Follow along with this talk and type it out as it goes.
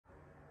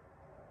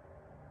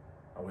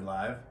Are we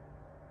live?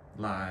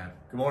 Live.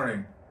 Good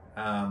morning.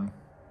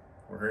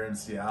 We're here in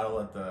Seattle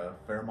at the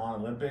Fairmont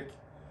Olympic.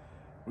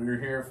 We were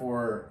here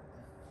for,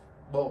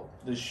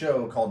 this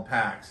show called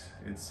Pax.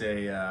 It's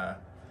a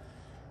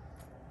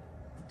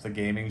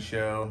gaming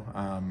show.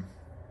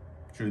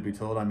 Truth be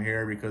told, I'm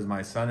here because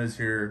my son is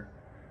here.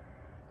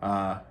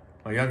 My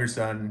younger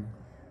son,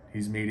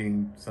 he's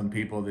meeting some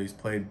people that he's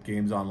played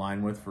games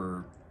online with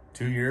for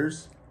 2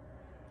 years.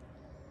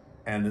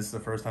 And this is the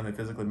first time they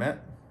physically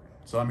met.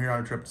 So I'm here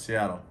on a trip to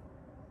Seattle.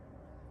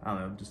 I don't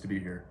know, just to be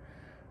here.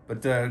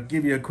 But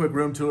give you a quick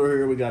room tour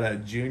here. We got a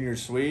junior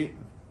suite.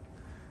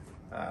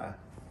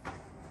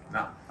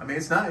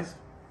 It's nice.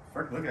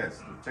 Look at it.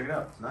 Check it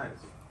out. It's nice.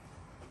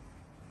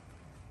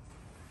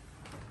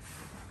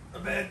 The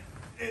bed,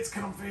 it's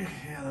comfy.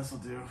 Yeah, this will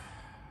do.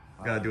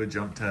 Gotta do a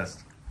jump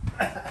test.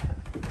 I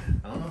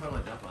don't know if I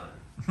want to jump on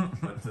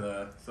it.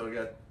 But so we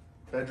got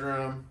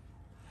bedroom.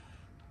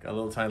 Got a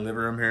little tiny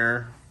living room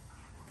here.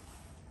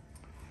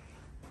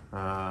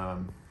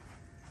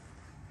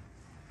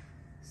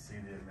 See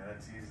the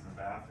amenities in the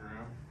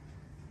bathroom.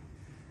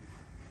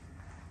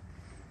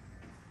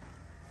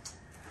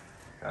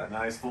 Got a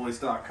nice fully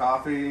stocked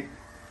coffee.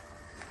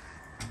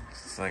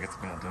 Looks like it's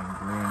about done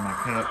brewing my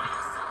cup.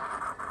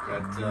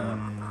 Got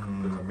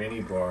there's a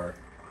mini bar.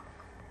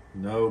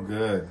 No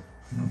good.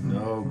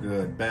 No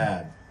good.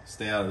 Bad.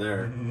 Stay out of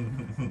there.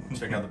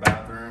 Check out the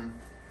bathroom.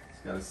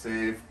 It's got a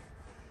safe.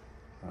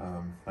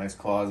 Nice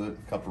closet.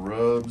 A couple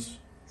robes.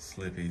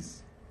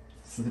 Slippies.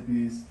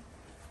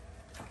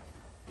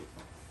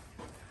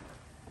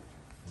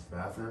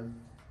 Bathroom.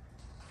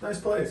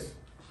 Nice place.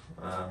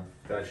 Got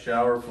a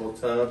shower, full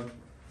tub.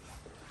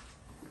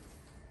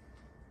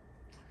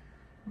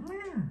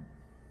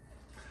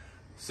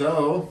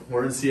 So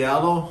we're in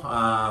Seattle.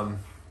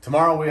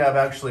 Tomorrow we have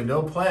actually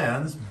no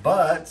plans,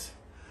 but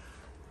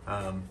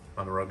I'm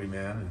a rugby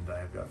man and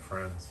I've got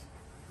friends.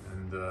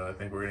 And I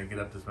think we're gonna get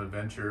up to some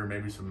adventure,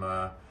 maybe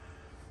some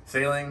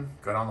sailing,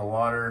 go down the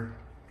water,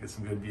 get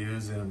some good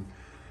views, and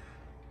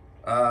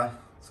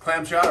it's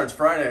clam chowder. It's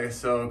Friday,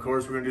 so of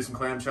course we're gonna do some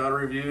clam chowder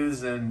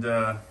reviews and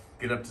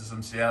get up to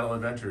some Seattle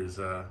adventures.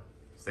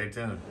 Stay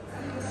tuned.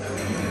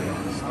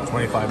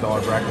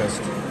 $25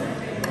 breakfast.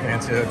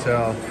 Fancy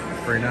hotel.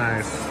 Pretty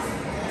nice.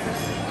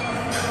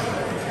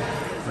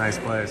 Nice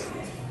place.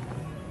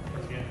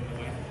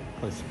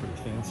 Place is pretty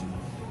fancy.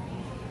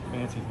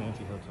 Fancy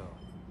hotel.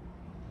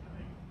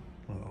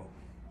 Well,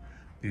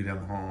 view down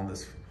the hall,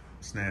 this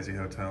snazzy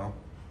hotel.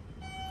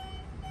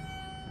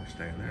 We're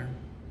staying there.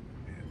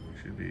 And we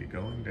should be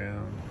going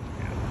down.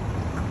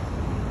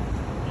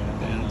 Yeah,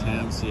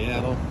 downtown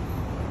Seattle.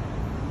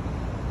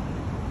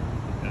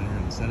 Down here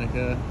in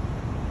Seneca.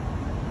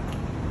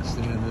 We're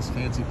staying in this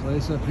fancy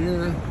place up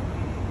here.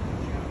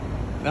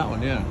 That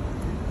one, yeah.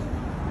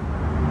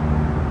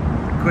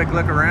 A quick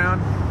look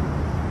around.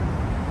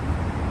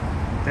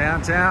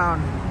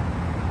 Downtown.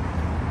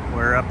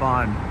 We're up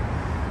on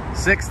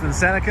 6th and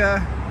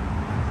Seneca.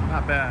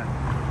 Not bad.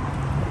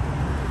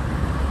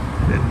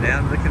 Heading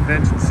down to the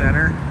convention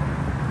center.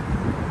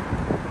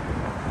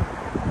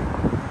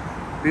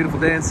 Beautiful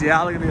day in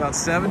Seattle, gonna be about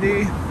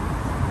 70.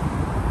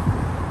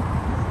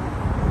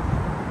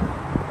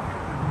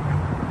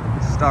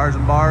 Stars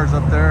and bars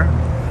up there.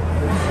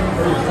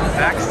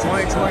 Pax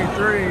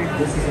 2023.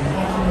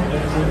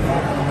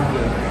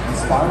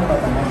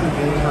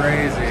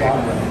 Crazy.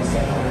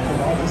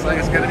 Looks like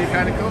it's gonna be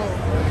kind of cool.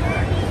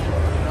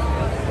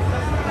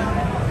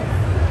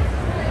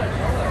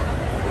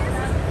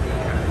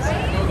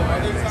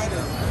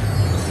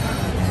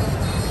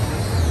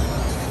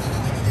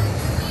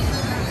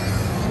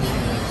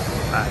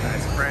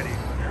 That's pretty.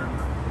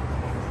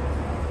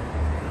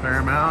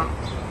 Fairmont,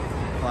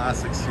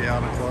 classic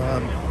Seattle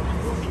club.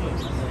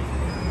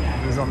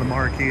 Who's on the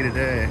marquee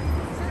today?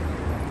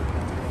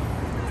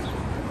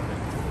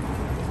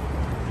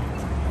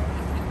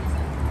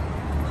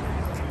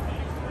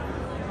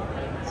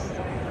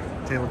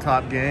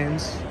 Tabletop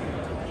games.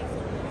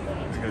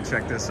 Let's go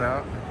check this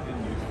out.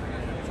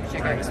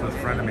 Drinks with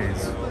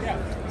frenemies.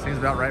 Seems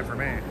about right for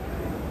me.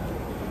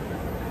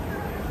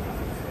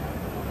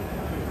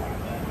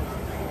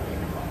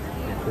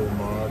 Cool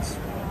mods.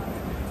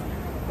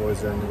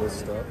 Boys are into this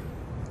stuff.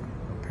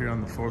 Up here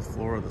on the 4th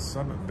floor of the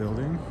Summit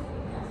building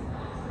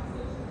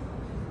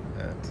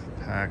at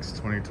PAX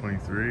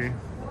 2023.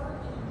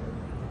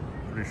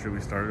 Pretty sure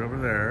we started over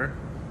there.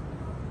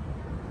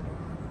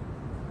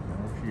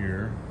 Now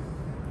here.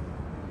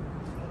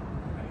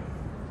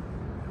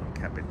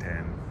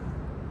 Capitan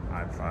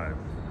I-5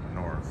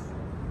 North.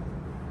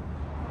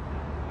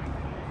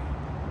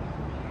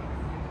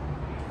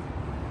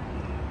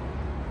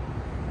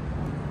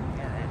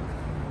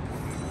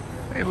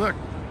 Hey, look,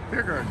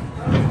 beer garden.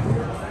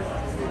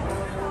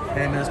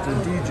 Hey, Mr.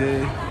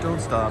 DJ, don't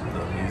stop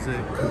the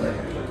music.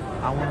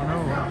 I want to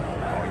know,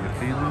 are you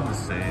feeling the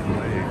same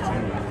way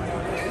too?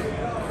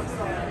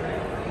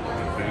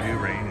 The Voodoo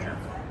Ranger.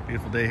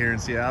 Beautiful day here in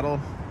Seattle.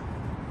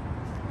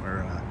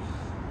 We're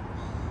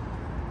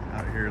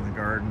out here in the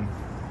garden.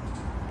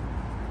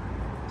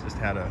 Just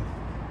had a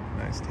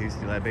nice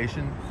tasty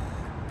libation.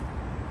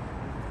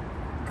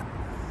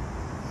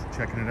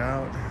 checking it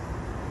out.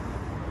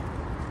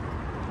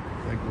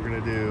 I think we're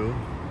gonna do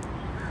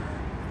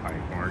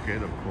Pike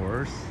Market, of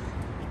course.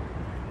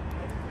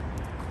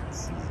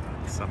 This is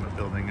the summit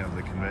building of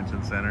the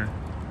convention center.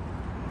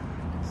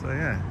 So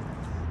yeah,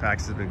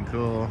 PAX has been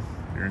cool.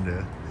 If you're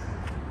into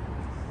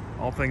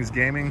all things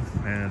gaming,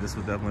 and this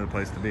was definitely the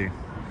place to be.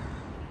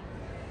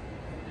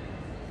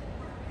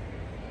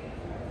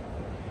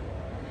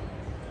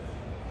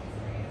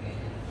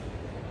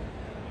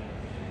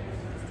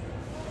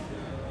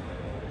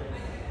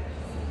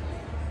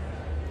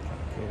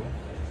 Cool.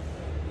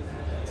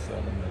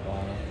 Southern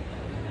Nirvana.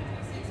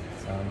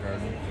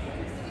 Soundgarden.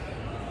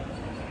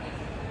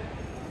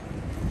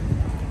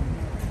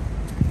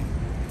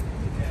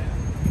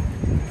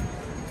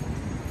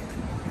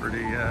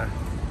 Pretty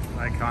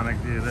iconic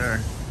view there.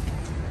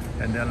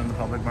 Heading down in the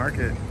public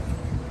market.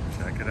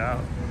 Check it out.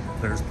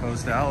 There's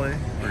Post Alley.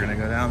 We're gonna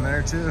go down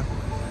there too.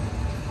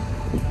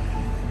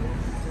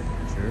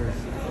 Cheers.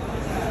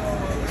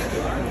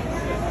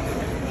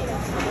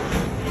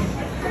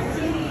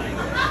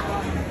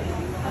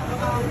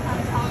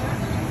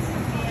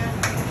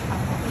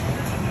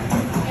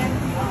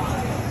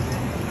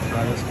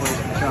 Try this place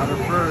of chowder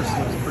first.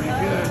 Looks pretty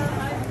good.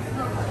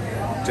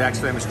 Jack's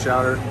Famous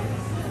Chowder.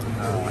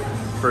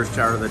 First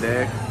chowder of the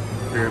day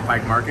here at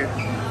Pike Market.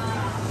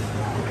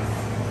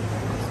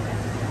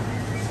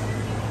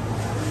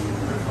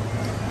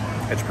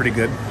 It's pretty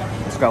good.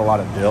 It's got a lot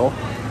of dill,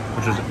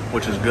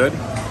 which is good.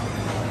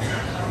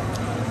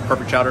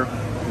 Perfect chowder,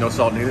 no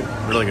salt needed.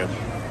 Really good.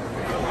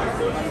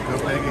 Go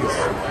Peggies.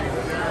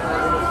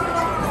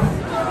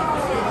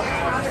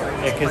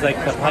 Yeah, because like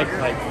the Pike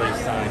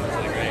place sign is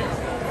really great.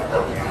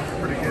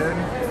 Pretty good.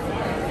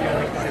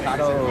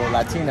 Avocado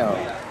Latino,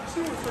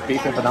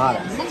 beef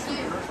empanadas.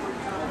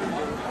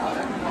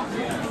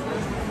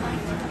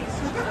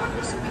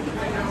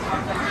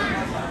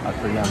 That's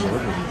pretty damn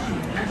delicious.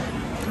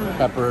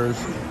 Peppers,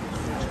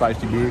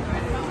 spicy beef.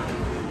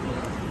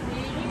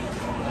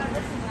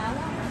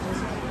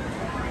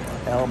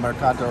 El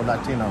Mercado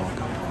Latino.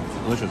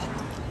 Delicious.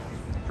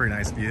 Pretty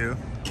nice view.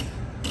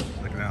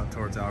 Looking out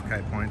towards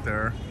Alki Point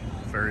there.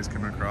 Ferries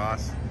coming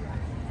across.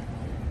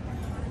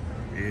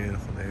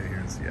 Beautiful day here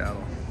in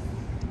Seattle.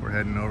 We're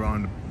heading over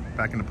on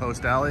back into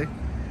Post Alley.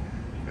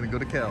 Gonna go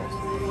to Kells.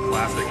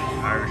 Classic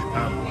Irish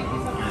pub.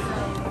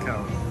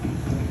 Kells.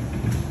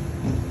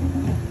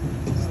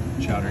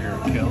 Chowder here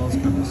at Kells,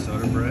 got the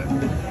soda bread.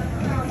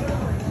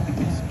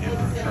 Let's give it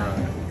a try.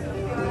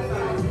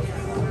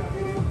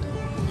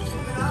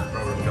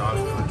 Robert Josh,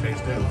 gonna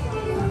taste it.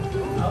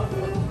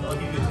 I'll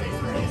give you a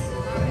taste, right?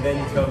 And then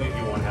you tell me if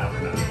you want half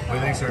or not. What do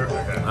you think, sir?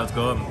 Okay. Let's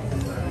go.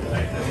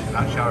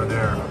 That chowder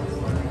there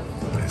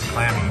is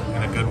clammy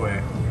in a good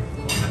way.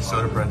 And that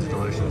soda bread's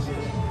delicious.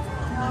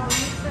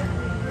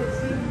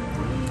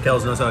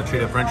 Kells knows how to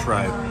treat a French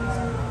fry.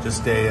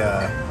 Just a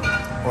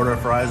order of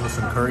fries with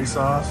some curry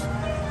sauce.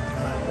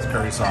 This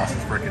curry sauce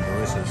is freaking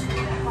delicious.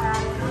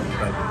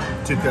 But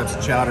 2 cups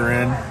of chowder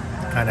in,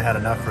 kind of had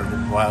enough for a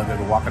while ago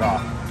to walk it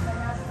off.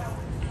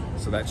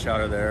 So that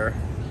chowder there,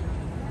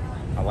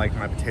 I like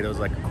my potatoes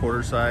like a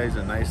quarter size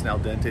and nice and al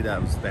dente.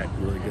 That was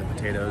really good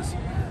potatoes.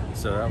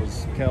 So that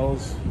was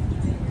Kells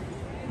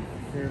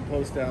here in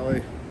Post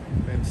Alley,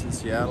 famous in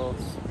Seattle.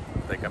 I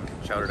think I'm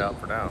chowdered out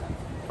for now.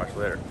 Talk to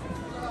you later.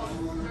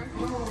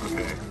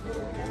 Okay,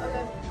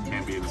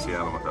 can't be in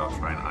Seattle without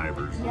trying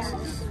Ivor's. This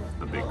is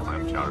the big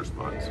clam chowder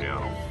spot in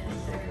Seattle.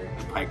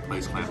 The Pike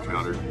Place clam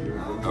chowder,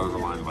 that was a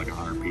line of like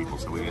 100 people,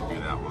 so we didn't do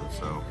that one.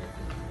 So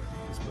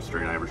some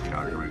straight Ivor's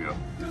chowder, here we go.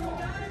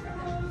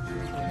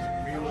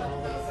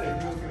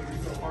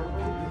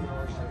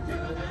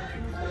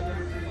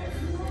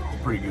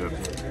 Pretty good.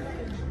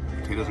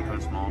 Potatoes are kind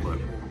of small, but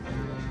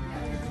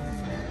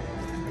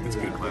it's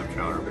good clam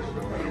chowder.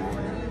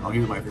 I'll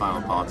give you my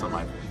final thoughts on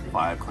my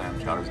 5 clam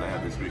chowders I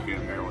had this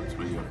weekend here once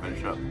we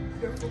finish up.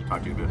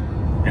 Talk to you a bit.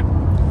 Yep.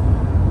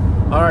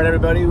 All right,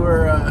 everybody,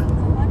 we're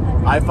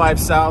I-5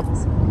 South,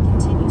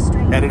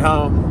 headed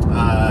home.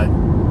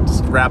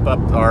 Just to wrap up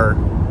our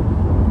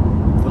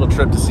little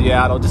trip to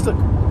Seattle. Just a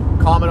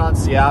comment on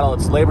Seattle.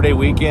 It's Labor Day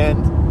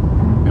weekend,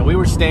 and we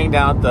were staying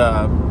down at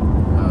the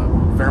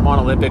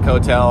Fairmont Olympic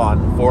Hotel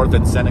on 4th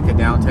and Seneca,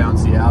 downtown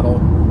Seattle.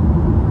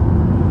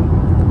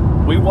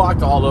 We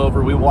walked all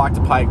over. We walked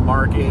to Pike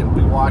Market.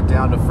 We walked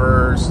down to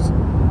First.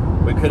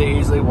 We could have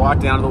easily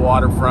walked down to the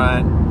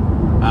waterfront.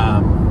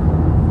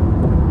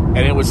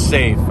 And it was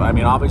safe. I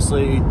mean,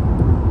 obviously,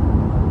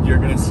 you're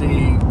going to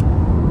see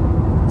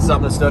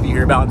some of the stuff you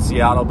hear about in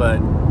Seattle, but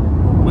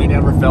we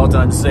never felt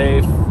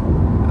unsafe.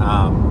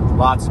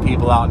 Lots of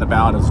people out and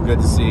about. It was good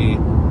to see.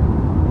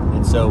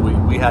 And so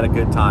we had a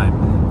good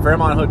time.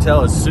 Fairmont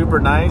Hotel is super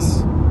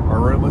nice. Our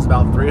room was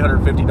about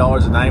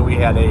 $350 a night. We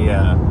had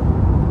a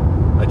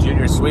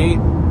junior suite,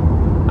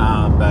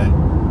 but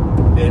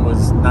it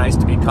was nice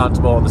to be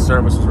comfortable. The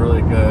service was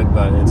really good,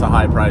 but it's a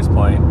high price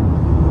point.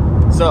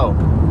 So,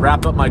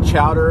 wrap up my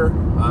chowder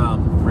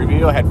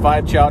review. I had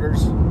 5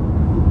 chowders,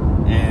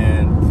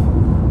 and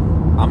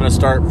I'm going to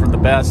start from the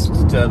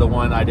best to the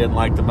one I didn't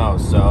like the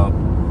most. So,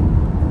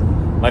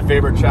 My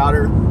favorite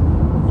chowder,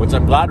 which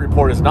I'm glad to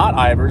report is not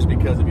Ivar's,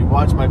 because if you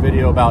watch my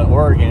video about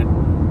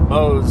Oregon,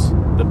 Moe's,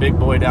 the big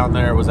boy down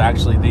there, was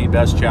actually the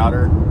best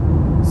chowder.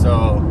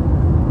 So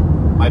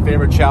my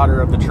favorite chowder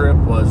of the trip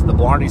was the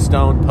Blarney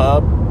Stone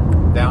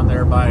Pub down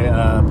there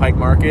by Pike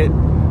Market.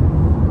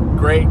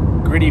 Great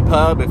gritty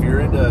pub if you're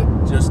into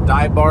just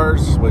dive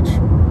bars, which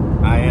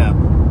I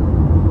am.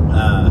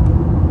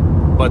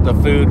 But the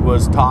food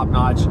was top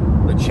notch.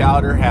 The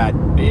chowder had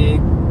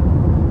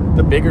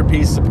the bigger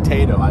piece of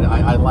potato.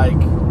 I like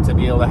to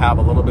be able to have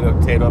a little bit of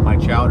potato in my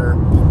chowder.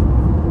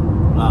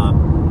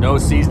 No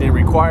seasoning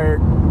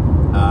required.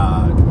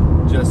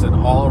 Just an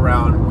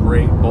all-around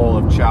great bowl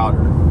of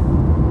chowder.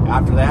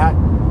 After that,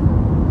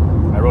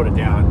 I wrote it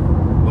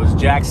down, was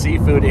Jack's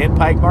Seafood in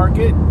Pike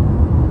Market.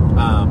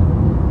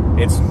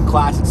 It's a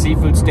classic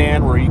seafood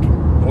stand where you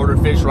can order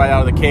fish right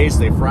out of the case.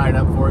 They fry it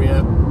up for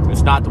you.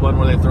 It's not the one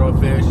where they throw a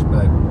fish,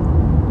 but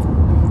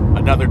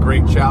another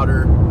great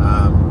chowder.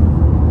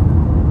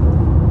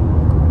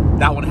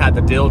 That one had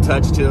the dill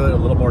touch to it, a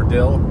little more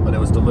dill, but it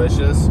was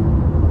delicious.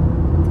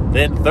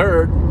 Then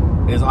third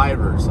is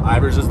Ivar's.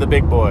 Ivar's is the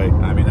big boy.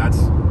 I mean, that's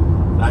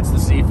the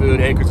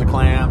seafood, acres of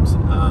clams.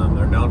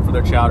 They're known for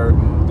their chowder.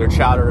 Their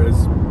chowder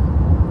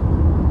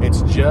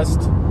it's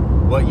just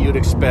what you'd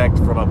expect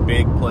from a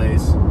big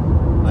place,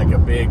 like a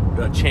big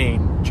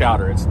chain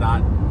chowder. It's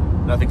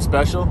nothing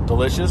special,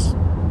 delicious,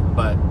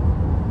 but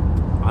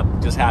I'm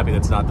just happy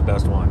that's not the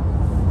best one.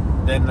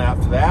 Then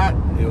after that,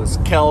 it was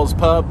Kel's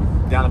Pub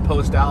down in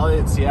Post Alley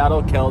in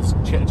Seattle. Kel's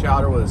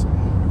chowder was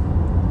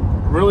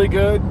really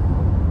good.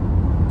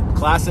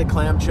 Classic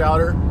clam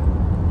chowder.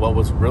 What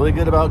was really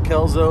good about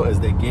Kel's, though, is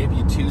they gave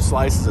you 2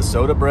 slices of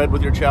soda bread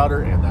with your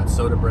chowder, and that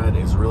soda bread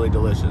is really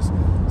delicious.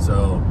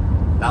 So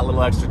that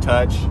little extra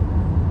touch,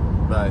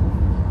 but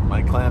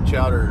my clam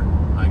chowder,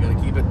 I gotta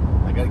keep it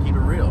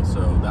real.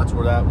 So that's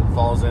where that one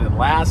falls in. And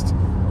last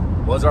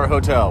was our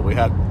hotel. We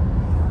had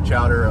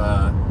chowder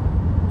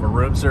for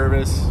room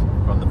service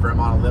from the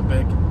Fremont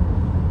Olympic,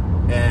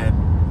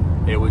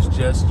 and it was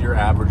just your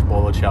average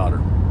bowl of chowder.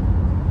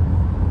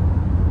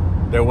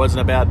 There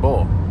wasn't a bad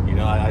bowl. You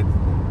know, I've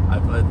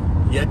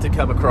yet to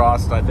come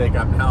across, and I think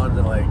I'm now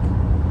into like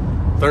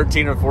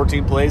 13 or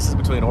 14 places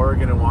between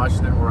Oregon and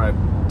Washington where I've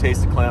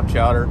tasted clam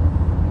chowder.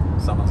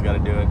 Someone's got to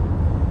do it.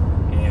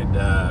 And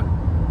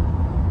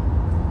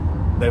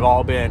they've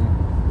all been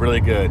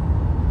really good.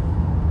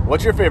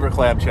 What's your favorite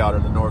clam chowder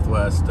in the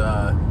Northwest?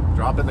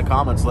 Drop in the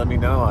comments, let me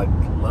know. I'd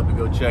love to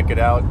go check it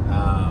out.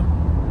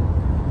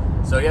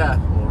 So yeah,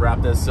 we'll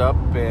wrap this up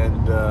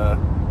and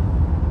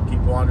keep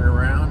wandering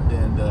around,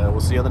 and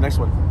we'll see you on the next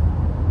one.